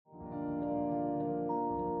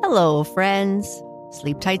Hello, friends.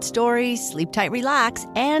 Sleep Tight Stories, Sleep Tight Relax,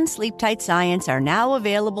 and Sleep Tight Science are now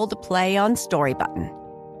available to play on Story Button,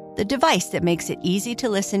 the device that makes it easy to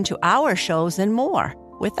listen to our shows and more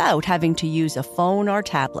without having to use a phone or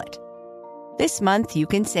tablet. This month, you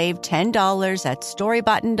can save $10 at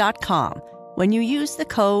storybutton.com when you use the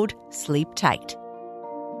code SLEEPTIGHT.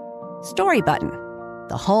 Story Button,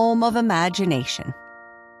 the home of imagination.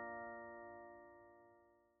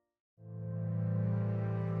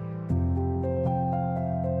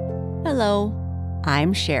 Hello,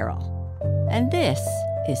 I'm Cheryl, and this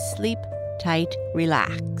is Sleep Tight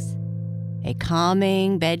Relax, a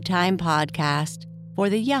calming bedtime podcast for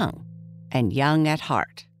the young and young at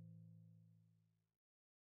heart.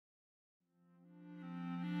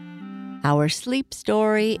 Our sleep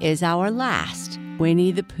story is our last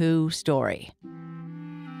Winnie the Pooh story.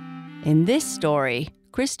 In this story,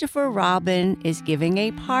 Christopher Robin is giving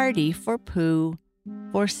a party for Pooh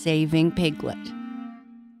for saving Piglet.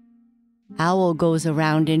 Owl goes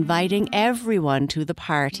around inviting everyone to the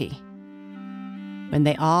party. When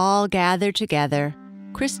they all gather together,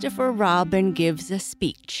 Christopher Robin gives a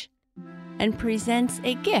speech and presents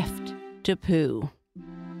a gift to Pooh.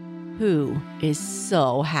 Pooh is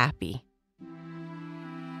so happy.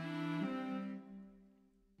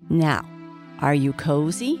 Now, are you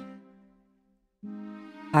cozy?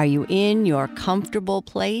 Are you in your comfortable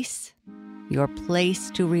place, your place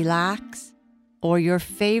to relax, or your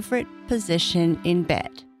favorite position in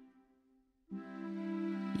bed?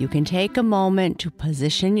 You can take a moment to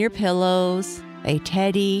position your pillows, a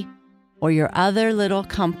teddy, or your other little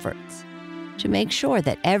comforts to make sure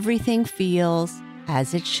that everything feels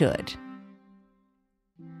as it should.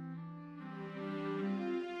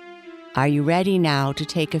 Are you ready now to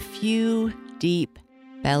take a few deep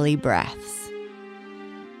belly breaths?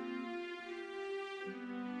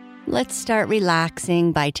 Let's start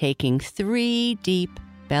relaxing by taking 3 deep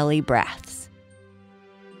belly breaths.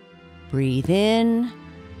 Breathe in.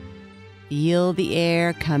 Feel the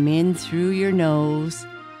air come in through your nose,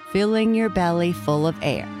 filling your belly full of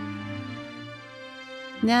air.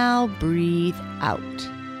 Now breathe out,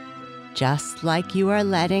 just like you are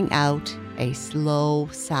letting out a slow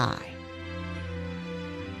sigh.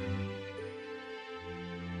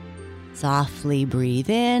 Softly breathe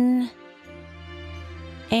in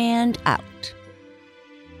and out.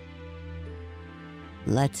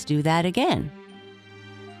 Let's do that again.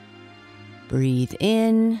 Breathe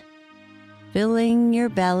in, filling your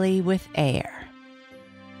belly with air.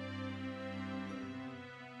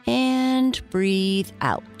 And breathe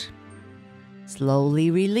out, slowly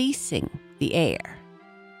releasing the air.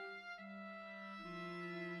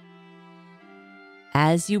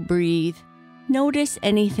 As you breathe, notice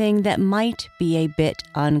anything that might be a bit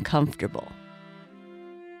uncomfortable.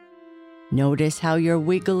 Notice how your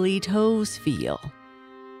wiggly toes feel,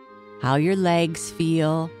 how your legs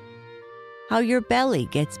feel, how your belly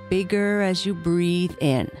gets bigger as you breathe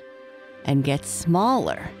in and gets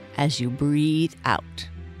smaller as you breathe out.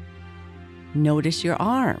 Notice your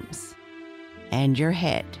arms and your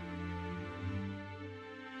head.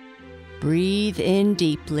 Breathe in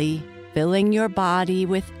deeply, filling your body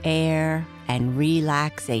with air and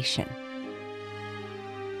relaxation.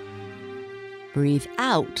 Breathe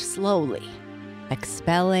out slowly,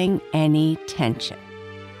 expelling any tension.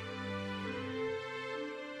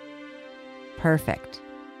 Perfect.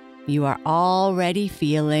 You are already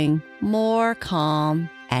feeling more calm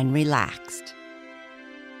and relaxed.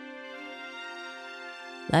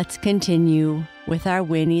 Let's continue with our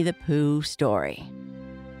Winnie the Pooh story.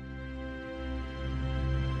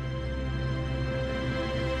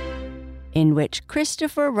 In which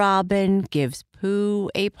Christopher Robin gives Pooh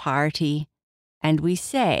a party and we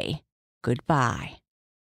say goodbye.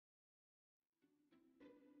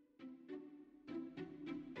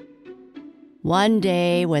 One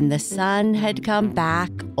day when the sun had come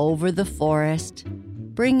back over the forest,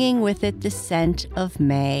 bringing with it the scent of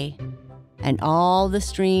May, and all the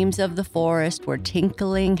streams of the forest were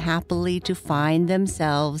tinkling happily to find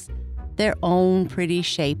themselves their own pretty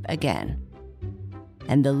shape again,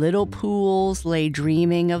 and the little pools lay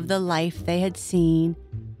dreaming of the life they had seen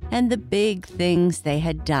and the big things they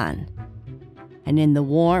had done. And in the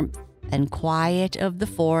warmth and quiet of the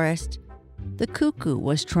forest, the cuckoo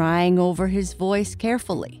was trying over his voice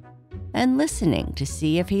carefully and listening to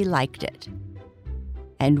see if he liked it.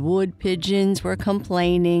 And wood pigeons were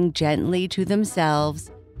complaining gently to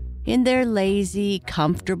themselves in their lazy,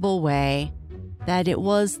 comfortable way that it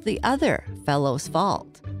was the other fellow's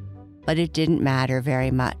fault, but it didn't matter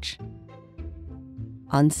very much.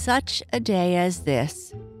 On such a day as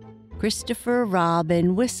this, Christopher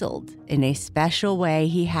Robin whistled in a special way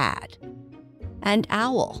he had, and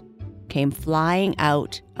Owl came flying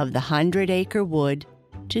out of the 100-acre wood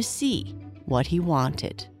to see what he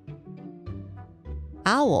wanted.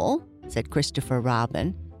 "Owl," said Christopher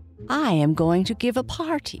Robin, "I am going to give a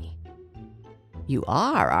party." "You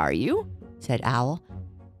are you?" said Owl.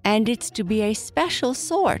 "And it's to be a special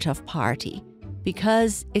sort of party,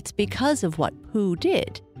 because it's because of what Pooh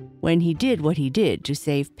did when he did what he did to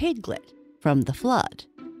save Piglet from the flood."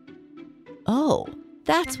 "Oh,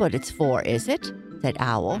 that's what it's for, is it?" said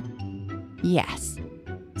Owl. "Yes.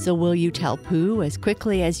 So will you tell Pooh as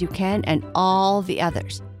quickly as you can and all the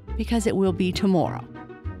others, because it will be tomorrow."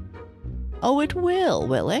 "Oh, it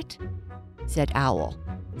will it?" said Owl,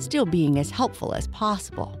 still being as helpful as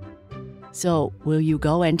possible. "So will you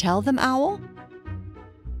go and tell them, Owl?"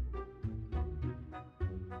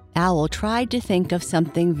 Owl tried to think of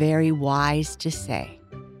something very wise to say,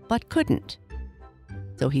 but couldn't.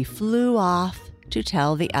 So he flew off to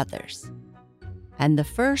tell the others. And the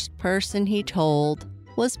first person he told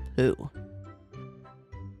was Pooh.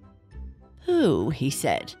 "Pooh," he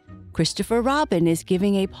said, "Christopher Robin is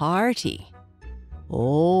giving a party."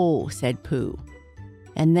 "Oh," said Pooh.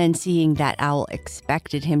 And then, seeing that Owl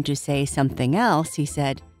expected him to say something else, he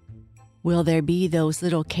said, "Will there be those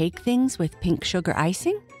little cake things with pink sugar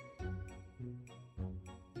icing?"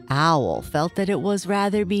 Owl felt that it was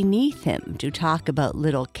rather beneath him to talk about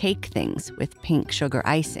little cake things with pink sugar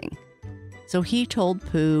icing. So he told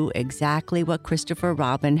Pooh exactly what Christopher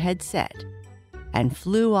Robin had said and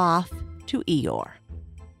flew off to Eeyore.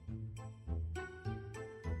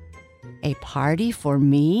 "A party for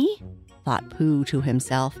me?" thought Pooh to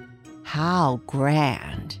himself. "How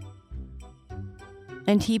grand!"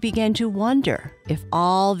 And he began to wonder if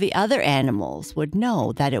all the other animals would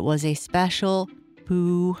know that it was a special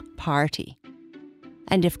Pooh party,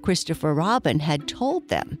 and if Christopher Robin had told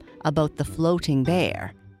them about the floating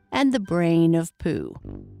bear and the brain of Pooh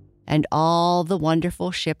and all the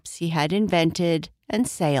wonderful ships he had invented and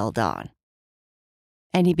sailed on.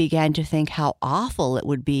 And he began to think how awful it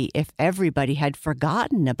would be if everybody had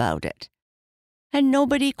forgotten about it, and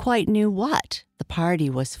nobody quite knew what the party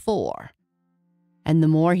was for. And the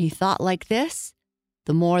more he thought like this,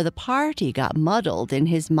 the more the party got muddled in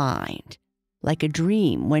his mind, like a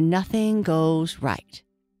dream when nothing goes right.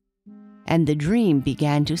 And the dream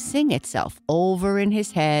began to sing itself over in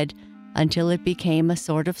his head until it became a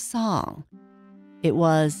sort of song. It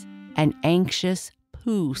was an anxious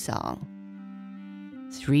Pooh song.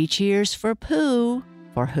 3 cheers for Pooh.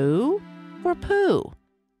 For who? For Pooh.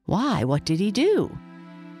 Why, what did he do?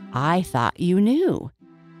 I thought you knew.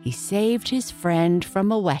 He saved his friend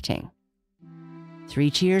from a wetting.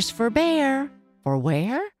 3 cheers for Bear. For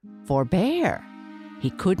where? For Bear. He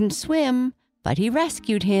couldn't swim, but he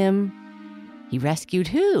rescued him. He rescued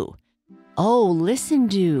who? Oh, listen,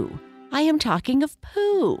 do. I am talking of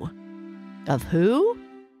Pooh. Of who?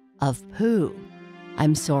 Of Pooh.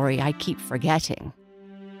 I'm sorry, I keep forgetting.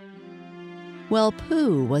 Well,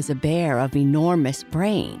 Pooh was a bear of enormous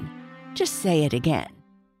brain. Just say it again.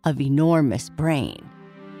 Of enormous brain.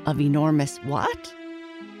 Of enormous what?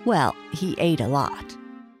 Well, he ate a lot.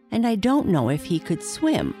 And I don't know if he could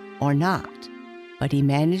swim or not, but he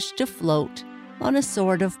managed to float on a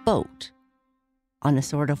sort of boat. On a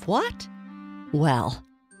sort of what? Well,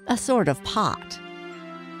 a sort of pot.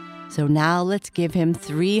 So now let's give him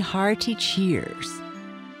 3 hearty cheers.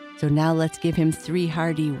 So now let's give him 3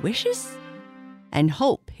 hearty wishes and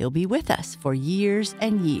hope he'll be with us for years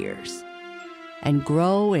and years and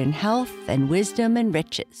grow in health and wisdom and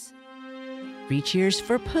riches. 3 cheers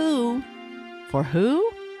for Pooh. For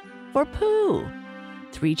who? For Pooh.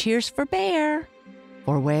 3 cheers for Bear.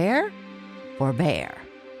 For where? For Bear.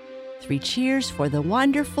 3 cheers for the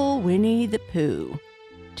wonderful Winnie the Pooh.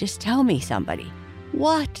 Just tell me, somebody,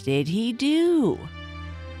 what did he do?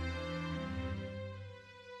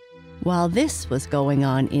 While this was going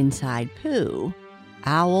on inside Pooh,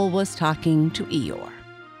 Owl was talking to Eeyore.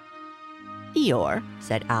 "Eeyore,"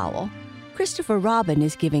 said Owl, "Christopher Robin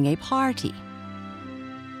is giving a party."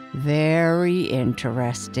 "Very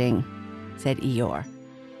interesting," said Eeyore.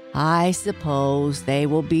 "I suppose they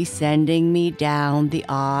will be sending me down the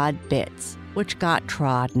odd bits which got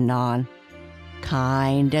trodden on.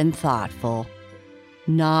 Kind and thoughtful.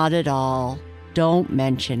 Not at all. Don't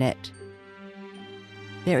mention it."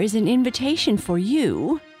 "There is an invitation for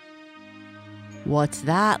you." "What's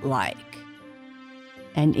that like?"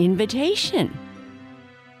 "An invitation."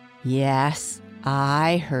 "Yes,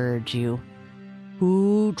 I heard you.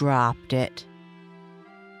 Who dropped it?"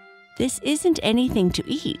 "This isn't anything to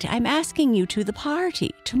eat. I'm asking you to the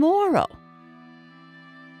party tomorrow."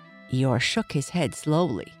 Eeyore shook his head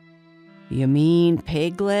slowly. You mean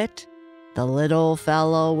Piglet? The little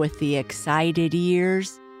fellow with the excited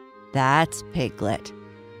ears? That's Piglet.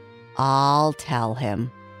 I'll tell him.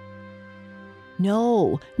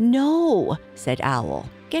 No, no, said Owl,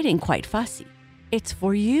 getting quite fussy. It's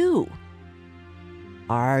for you.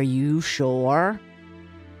 Are you sure?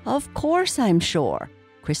 Of course I'm sure.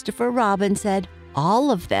 Christopher Robin said,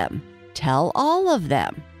 all of them. Tell all of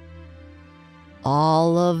them.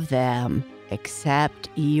 All of them, except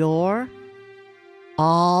Eeyore?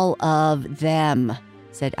 All of them,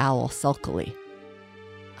 said Owl sulkily.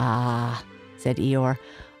 Ah, said Eeyore,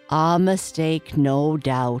 a mistake, no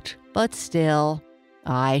doubt, but still,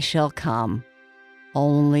 I shall come.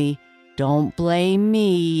 Only don't blame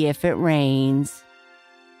me if it rains.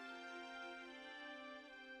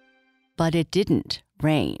 But it didn't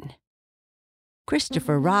rain.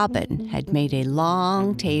 Christopher Robin had made a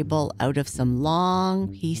long table out of some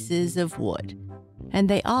long pieces of wood, and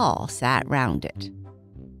they all sat round it.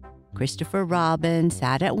 Christopher Robin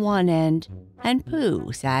sat at one end, and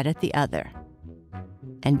Pooh sat at the other.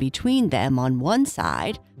 And between them on one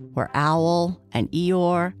side were Owl and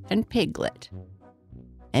Eeyore and Piglet.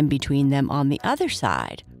 And between them on the other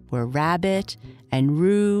side were Rabbit and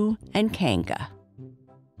Roo and Kanga.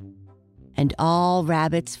 And all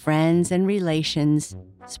Rabbit's friends and relations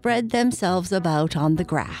spread themselves about on the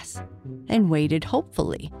grass and waited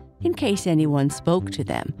hopefully in case anyone spoke to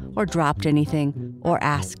them or dropped anything or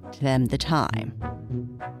asked them the time.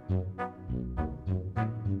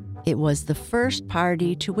 It was the first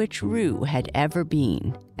party to which Roo had ever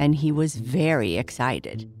been, and he was very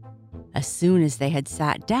excited. As soon as they had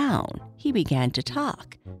sat down, he began to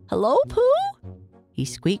talk. "Hello, Pooh?" he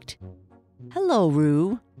squeaked. "Hello,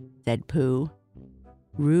 Roo," said Pooh.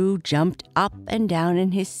 Roo jumped up and down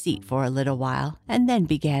in his seat for a little while and then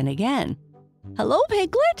began again. "Hello,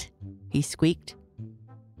 Piglet," he squeaked.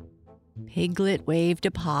 Piglet waved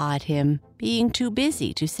a paw at him, being too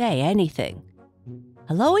busy to say anything.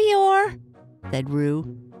 "Hello, Eeyore," said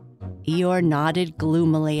Roo. Eeyore nodded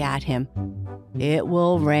gloomily at him. "It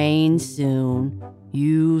will rain soon.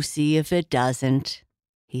 You see if it doesn't,"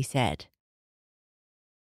 he said.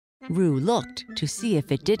 Roo looked to see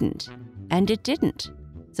if it didn't, and it didn't.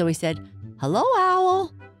 So he said, "Hello,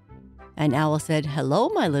 Owl." And Owl said, "Hello,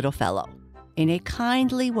 my little fellow," in a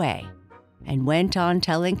kindly way, and went on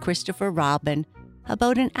telling Christopher Robin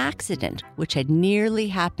about an accident which had nearly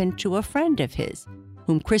happened to a friend of his,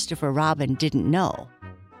 whom Christopher Robin didn't know.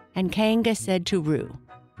 And Kanga said to Roo,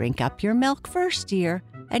 "Drink up your milk first, dear,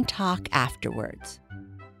 and talk afterwards."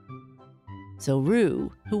 So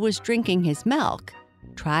Roo, who was drinking his milk,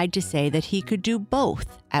 tried to say that he could do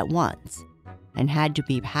both at once, and had to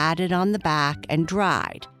be patted on the back and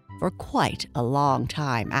dried for quite a long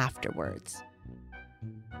time afterwards.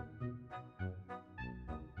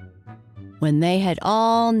 When they had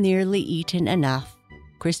all nearly eaten enough,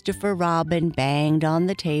 Christopher Robin banged on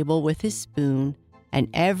the table with his spoon, and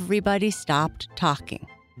everybody stopped talking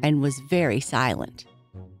and was very silent.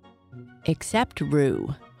 Except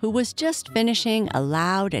Roo, who was just finishing a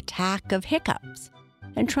loud attack of hiccups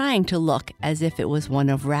and trying to look as if it was one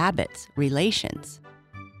of Rabbit's relations.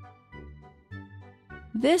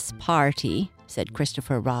 "This party," said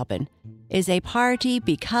Christopher Robin, "is a party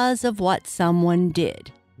because of what someone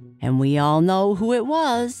did. And we all know who it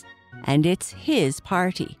was. And it's his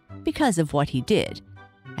party because of what he did.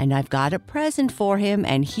 And I've got a present for him,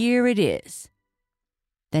 and here it is."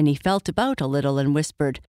 Then he felt about a little and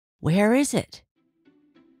whispered, "Where is it?"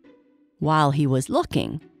 While he was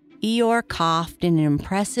looking, Eeyore coughed in an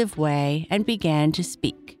impressive way and began to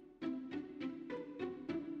speak.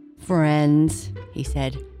 "Friends," he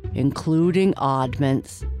said, "including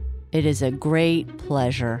oddments, it is a great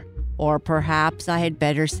pleasure, or perhaps I had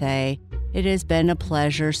better say, it has been a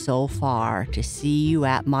pleasure so far to see you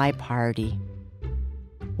at my party.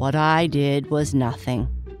 What I did was nothing.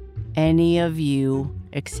 Any of you,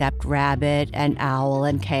 except Rabbit and Owl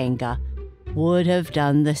and Kanga, would have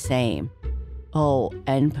done the same. Oh,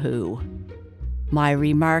 and Pooh. My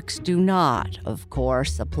remarks do not, of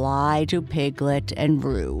course, apply to Piglet and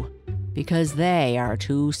Roo, because they are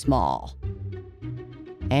too small.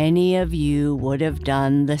 Any of you would have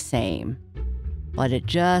done the same, but it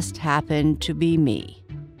just happened to be me.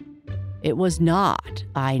 It was not,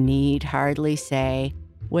 I need hardly say,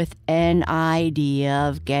 with an idea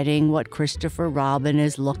of getting what Christopher Robin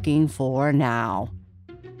is looking for now."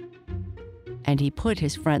 And he put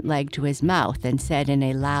his front leg to his mouth and said in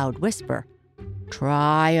a loud whisper,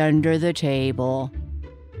 "Try under the table."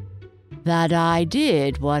 "That I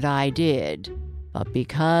did what I did, but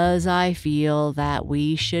because I feel that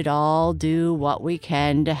we should all do what we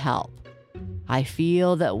can to help. I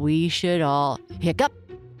feel that we should all—" "Hiccup,"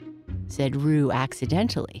 said Roo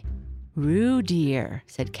accidentally. "Roo, dear,"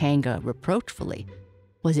 said Kanga reproachfully.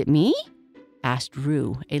 "Was it me?" asked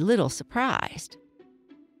Roo, a little surprised.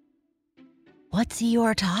 "What's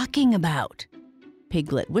Eeyore talking about?"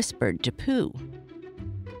 Piglet whispered to Pooh.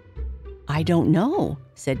 "I don't know,"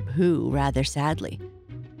 said Pooh rather sadly.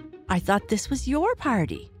 "I thought this was your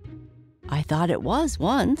party." "I thought it was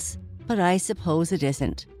once, but I suppose it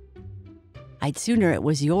isn't." "I'd sooner it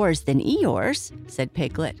was yours than Eeyore's," said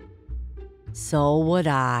Piglet. "So would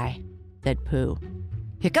I," said Pooh.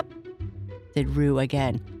 "Hiccup," said Roo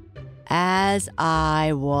again. "As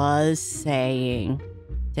I was saying,"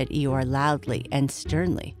 said Eeyore loudly and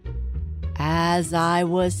sternly. "As I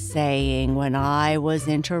was saying when I was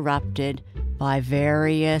interrupted by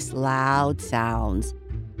various loud sounds,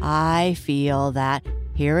 I feel that—"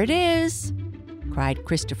 "Here it is," cried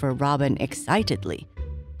Christopher Robin excitedly.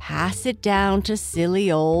 "Pass it down to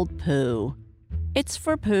silly old Pooh. It's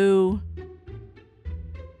for Pooh."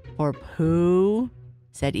 "For Pooh?"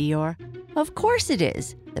 said Eeyore. "Of course it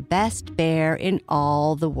is, the best bear in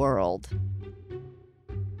all the world."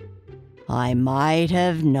 "I might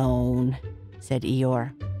have known," said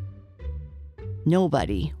Eeyore.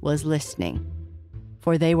 Nobody was listening,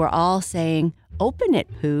 for they were all saying, "Open it,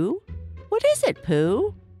 Pooh. What is it,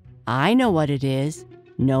 Pooh? I know what it is.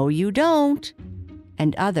 No, you don't,"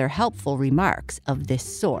 and other helpful remarks of this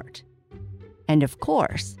sort. And of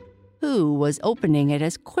course, Pooh was opening it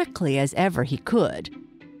as quickly as ever he could,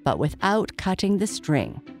 but without cutting the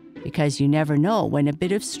string, because you never know when a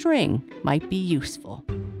bit of string might be useful.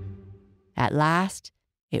 At last,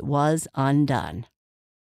 it was undone.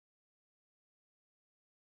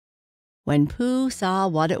 When Pooh saw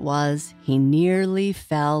what it was, he nearly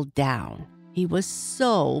fell down. He was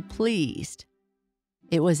so pleased.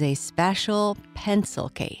 It was a special pencil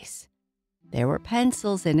case. There were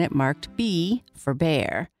pencils in it marked B for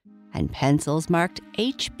bear, and pencils marked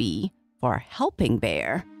HB for helping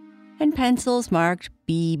bear, and pencils marked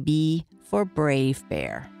BB for brave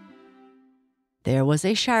bear. There was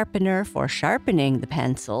a sharpener for sharpening the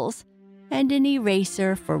pencils, and an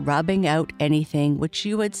eraser for rubbing out anything which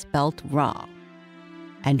you had spelt wrong,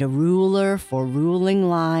 and a ruler for ruling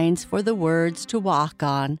lines for the words to walk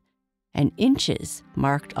on, and inches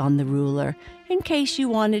marked on the ruler in case you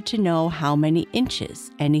wanted to know how many inches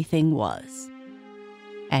anything was,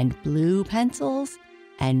 and blue pencils,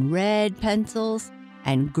 and red pencils,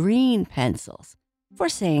 and green pencils for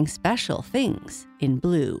saying special things in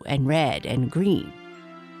blue and red and green.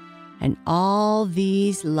 And all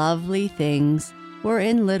these lovely things were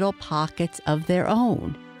in little pockets of their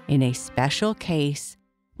own in a special case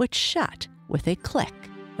which shut with a click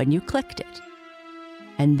when you clicked it.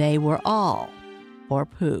 And they were all for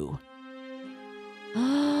Pooh.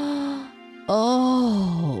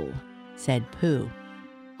 "Oh," said Pooh.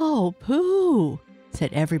 "Oh, Pooh,"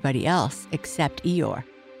 said everybody else except Eeyore.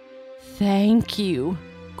 "Thank you,"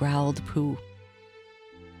 growled Pooh.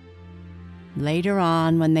 Later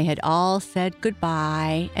on, when they had all said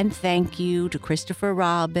goodbye and thank you to Christopher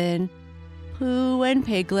Robin, Pooh and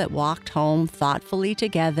Piglet walked home thoughtfully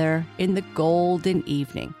together in the golden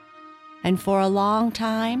evening, and for a long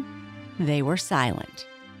time they were silent.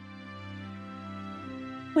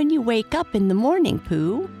 "When you wake up in the morning,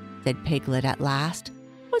 Pooh," said Piglet at last,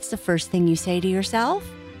 "what's the first thing you say to yourself?"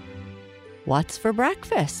 "What's for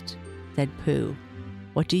breakfast?" said Pooh.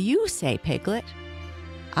 "What do you say, Piglet?"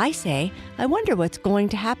 "I say, I wonder what's going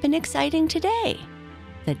to happen exciting today,"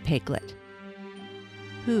 said Piglet.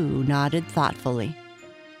 Pooh nodded thoughtfully.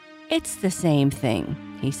 "It's the same thing,"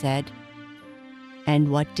 he said.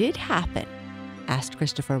 "And what did happen?" asked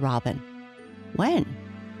Christopher Robin. "When?"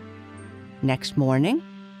 "Next morning?"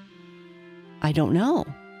 "I don't know."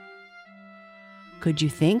 "Could you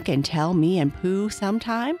think and tell me and Pooh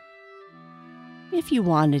sometime?" "If you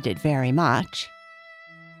wanted it very much."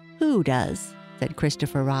 "Who does?" said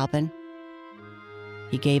Christopher Robin.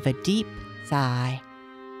 He gave a deep sigh,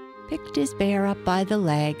 picked his bear up by the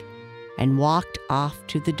leg, and walked off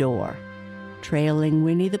to the door, trailing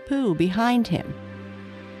Winnie the Pooh behind him.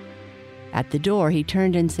 At the door he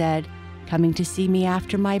turned and said, "Coming to see me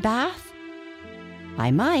after my bath?"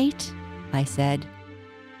 "I might," I said.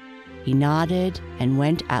 He nodded and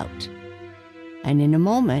went out, and in a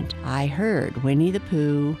moment I heard Winnie the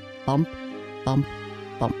Pooh bump, bump,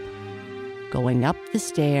 bump, going up the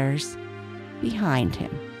stairs behind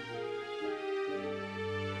him.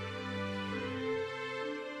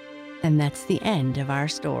 And that's the end of our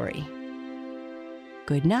story.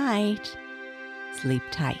 Good night. Sleep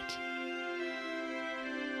tight.